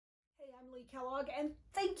Kellogg, and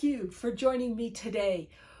thank you for joining me today.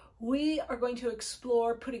 We are going to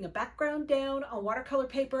explore putting a background down on watercolor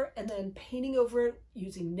paper and then painting over it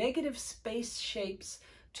using negative space shapes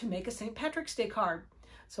to make a St. Patrick's Day card.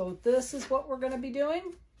 So this is what we're going to be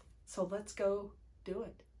doing. So let's go do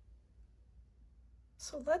it.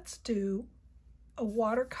 So let's do a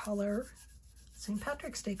watercolor St.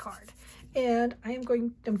 Patrick's Day card. And I'm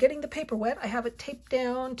getting the paper wet. I have it taped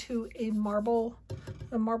down to a marble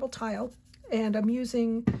tile, and I'm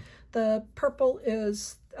using the purple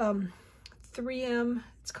is 3M.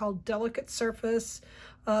 It's called Delicate Surface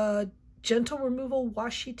Gentle Removal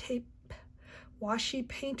Washi Tape, Washi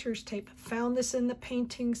Painter's Tape. Found this in the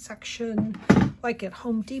painting section, like at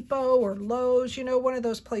Home Depot or Lowe's, you know, one of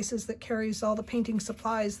those places that carries all the painting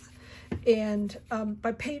supplies. And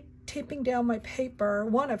by taping down my paper,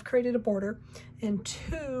 one, I've created a border, and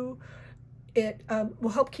two, it will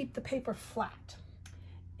help keep the paper flat.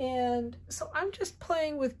 And so I'm just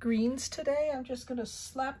playing with greens today. I'm just going to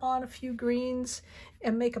slap on a few greens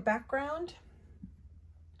and make a background.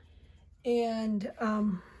 And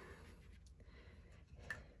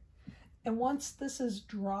once this is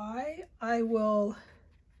dry, I will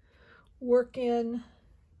work in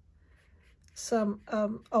some,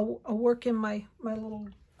 I'll work in my little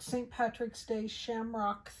St. Patrick's Day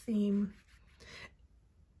shamrock theme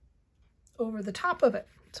over the top of it.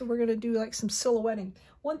 So we're going to do like some silhouetting.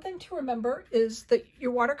 One thing to remember is that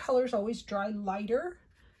your watercolors always dry lighter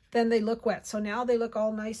than they look wet. So now they look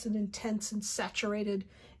all nice and intense and saturated,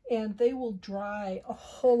 and they will dry a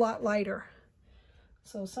whole lot lighter.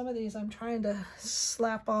 So some of these I'm trying to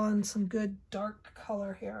slap on some good dark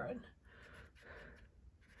color here.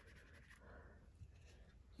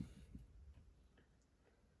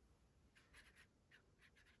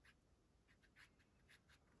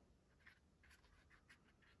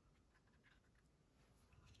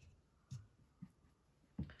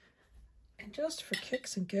 And just for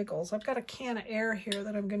kicks and giggles, I've got a can of air here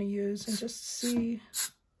that I'm going to use and just see,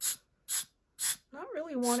 not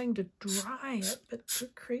really wanting to dry it, but to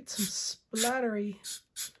create some splattery.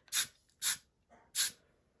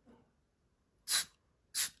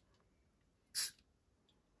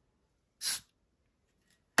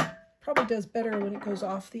 Probably does better when it goes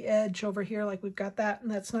off the edge over here, like we've got that, and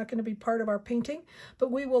that's not going to be part of our painting,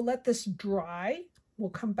 but we will let this dry. We'll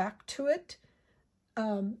come back to it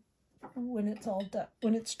when it's all done,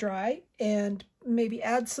 when it's dry, and maybe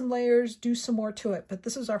add some layers, do some more to it. But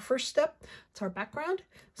this is our first step. It's our background.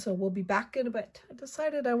 So we'll be back in a bit. I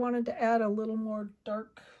decided I wanted to add a little more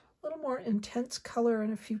dark, a little more intense color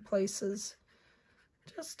in a few places,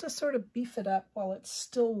 just to sort of beef it up while it's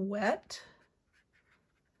still wet.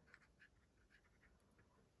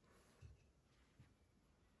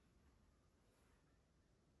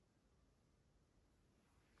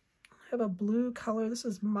 Have a blue color. This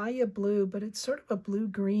is Maya blue, but it's sort of a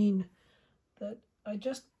blue-green that I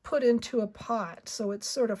just put into a pot, so it's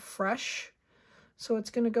sort of fresh. So it's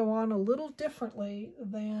going to go on a little differently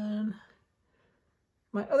than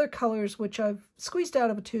my other colors, which I've squeezed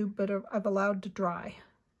out of a tube, but I've allowed to dry.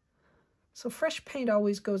 So fresh paint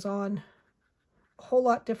always goes on a whole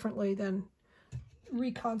lot differently than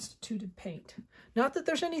reconstituted paint. Not that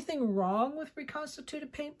there's anything wrong with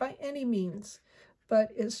reconstituted paint by any means, but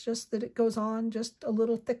it's just that it goes on just a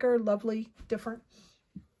little thicker, lovely, different.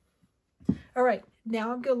 All right,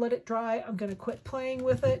 now I'm going to let it dry. I'm going to quit playing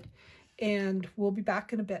with it, and we'll be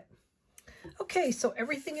back in a bit. Okay, so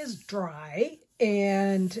everything is dry,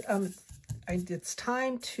 and it's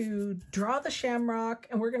time to draw the shamrock,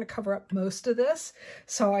 and we're going to cover up most of this.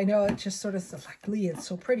 So I know it just sort of like, Lee, it's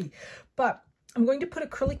so pretty, but I'm going to put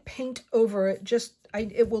acrylic paint over it.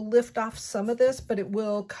 It will lift off some of this, but it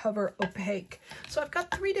will cover opaque. So I've got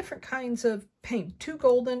 3 different kinds of paint, 2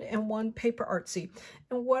 golden and 1 paper artsy.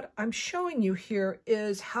 And what I'm showing you here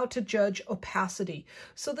is how to judge opacity.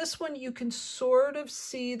 So this one, you can sort of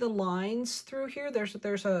see the lines through here.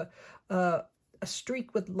 There's a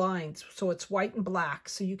streak with lines, so it's white and black,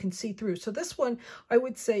 so you can see through. So this one, I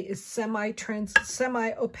would say, is semi-opaque.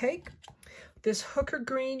 This hooker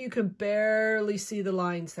green, you can barely see the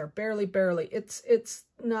lines there, barely. It's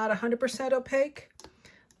not 100% opaque.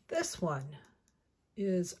 This one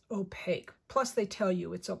is opaque. Plus they tell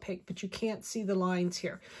you it's opaque, but you can't see the lines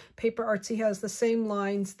here. Paper Artsy has the same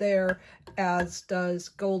lines there as does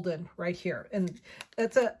Golden right here. And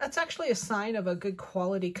that's actually a sign of a good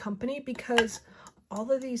quality company, because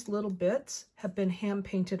all of these little bits have been hand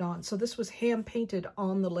painted on. So this was hand painted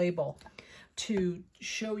on the label to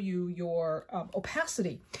show you your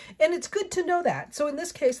opacity. And it's good to know that. So in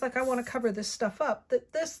this case, like I want to cover this stuff up,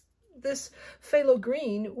 that this phthalo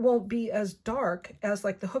green won't be as dark as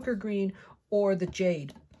like the hooker green or the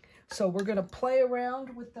jade. So we're going to play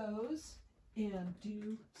around with those and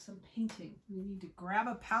do some painting. We need to grab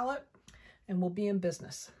a palette and we'll be in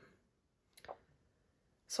business.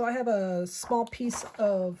 So I have a small piece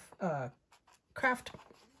of craft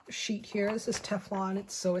sheet here. This is Teflon,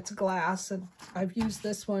 so it's glass, and I've used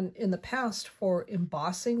this one in the past for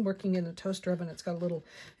embossing, working in a toaster oven. It's got a little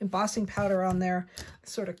embossing powder on there,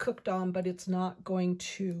 sort of cooked on, but it's not going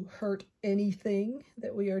to hurt anything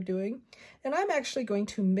that we are doing. And I'm actually going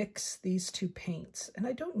to mix these two paints, and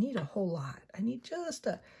I don't need a whole lot. I need just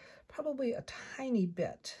probably a tiny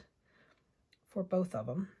bit for both of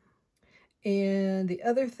them. And the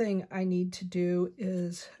other thing I need to do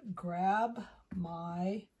is grab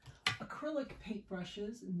my acrylic paint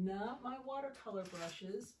brushes, not my watercolor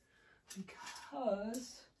brushes,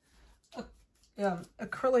 because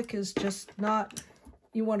acrylic is just not,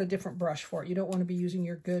 you want a different brush for it. You don't want to be using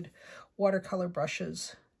your good watercolor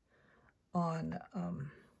brushes on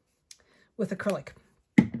with acrylic.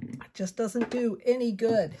 It just doesn't do any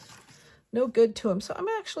good. No good to them. So I'm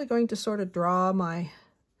actually going to sort of draw my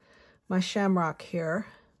shamrock here.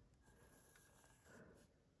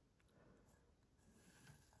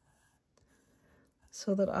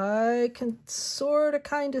 So that I can sort of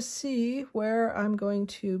kind of see where I'm going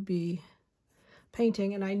to be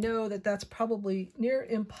painting. And I know that that's probably near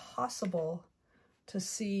impossible to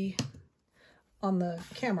see on the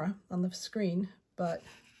camera, on the screen, but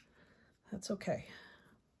that's okay.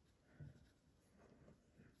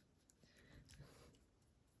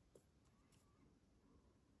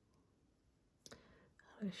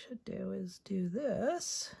 What I should do is do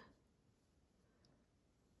this.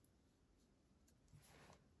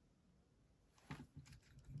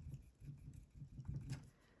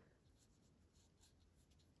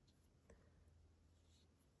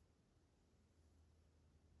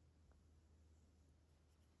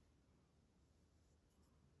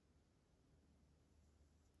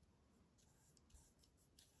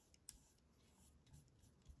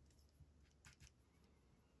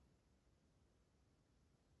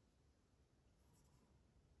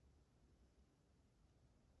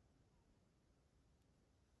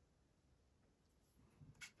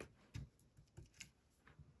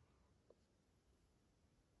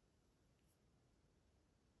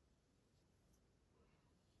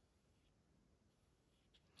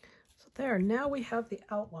 There, now we have the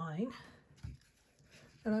outline,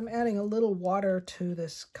 and I'm adding a little water to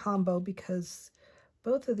this combo because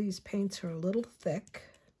both of these paints are a little thick.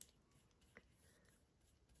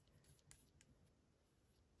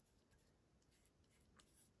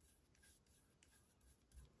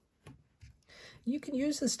 You can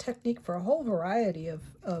use this technique for a whole variety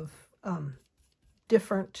of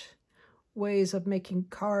different ways of making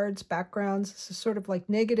cards, backgrounds. This is sort of like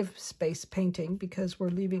negative space painting because we're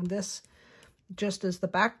leaving this just as the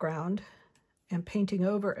background and painting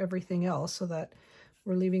over everything else so that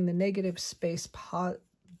we're leaving the negative space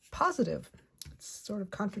positive. It sort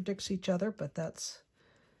of contradicts each other, but that's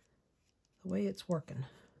the way it's working.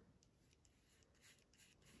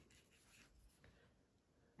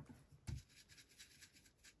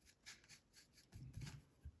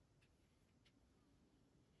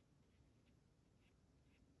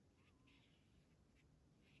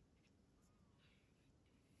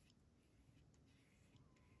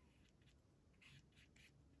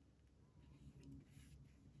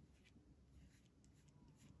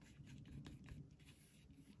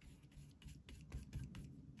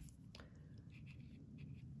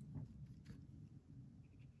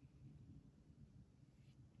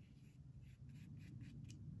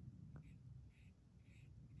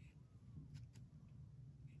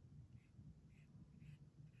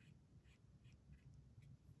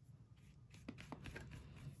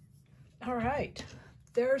 All right,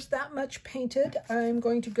 there's that much painted. I'm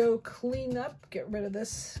going to go clean up, get rid of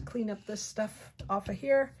this, clean up this stuff off of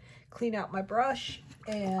here, clean out my brush,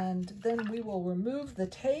 and then we will remove the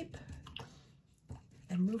tape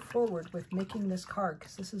and move forward with making this card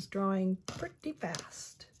because this is drawing pretty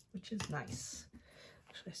fast, which is nice.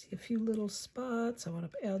 Actually, I see a few little spots. I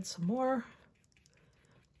want to add some more.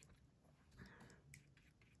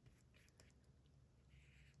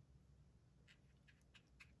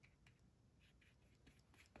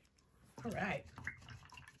 All right,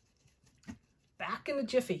 back in a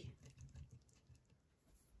jiffy.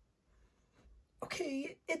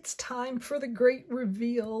 Okay, it's time for the great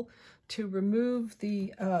reveal to remove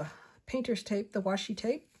the painter's tape, the washi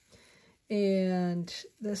tape. And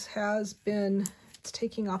this has been, it's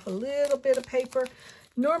taking off a little bit of paper.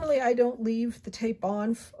 Normally I don't leave the tape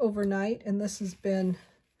on overnight, and this has been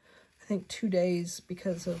think 2 days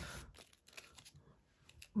because of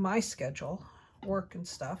my schedule, work and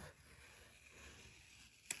stuff.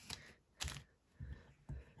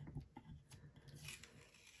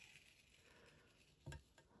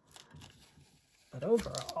 But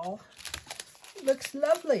overall, it looks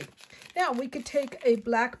lovely. Now we could take a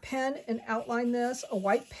black pen and outline this, a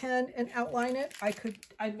white pen and outline it.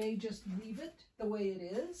 I may just leave it the way it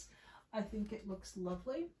is. I think it looks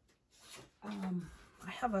lovely. I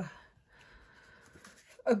have a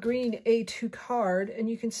green A2 card, and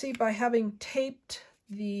you can see by having taped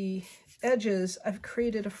the edges, I've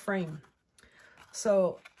created a frame.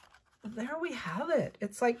 So there we have it.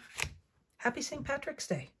 It's like Happy St. Patrick's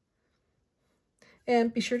Day.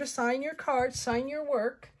 And be sure to sign your card, sign your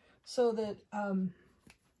work, so that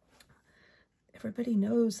everybody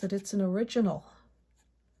knows that it's an original.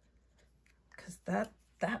 Because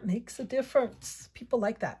that makes a difference. People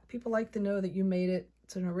like that. People like to know that you made it.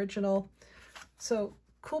 It's an original. So,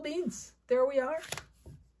 cool beans. There we are.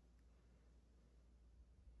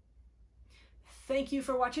 Thank you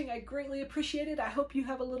for watching. I greatly appreciate it. I hope you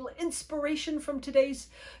have a little inspiration from today's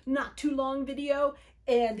not too long video,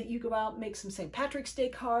 and that you go out and make some St. Patrick's Day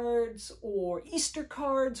cards or Easter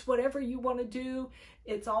cards, whatever you want to do.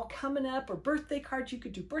 It's all coming up. Or birthday cards. You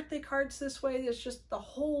could do birthday cards this way. There's just the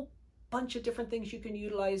whole bunch of different things you can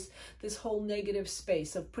utilize this whole negative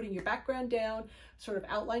space of putting your background down, sort of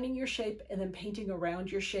outlining your shape, and then painting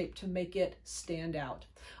around your shape to make it stand out.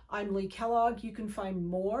 I'm Lee Kellogg. You can find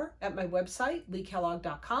more at my website,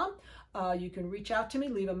 leekellogg.com. You can reach out to me,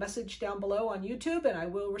 leave a message down below on YouTube, and I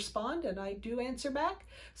will respond, and I do answer back.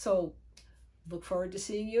 So look forward to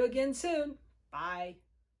seeing you again soon. Bye.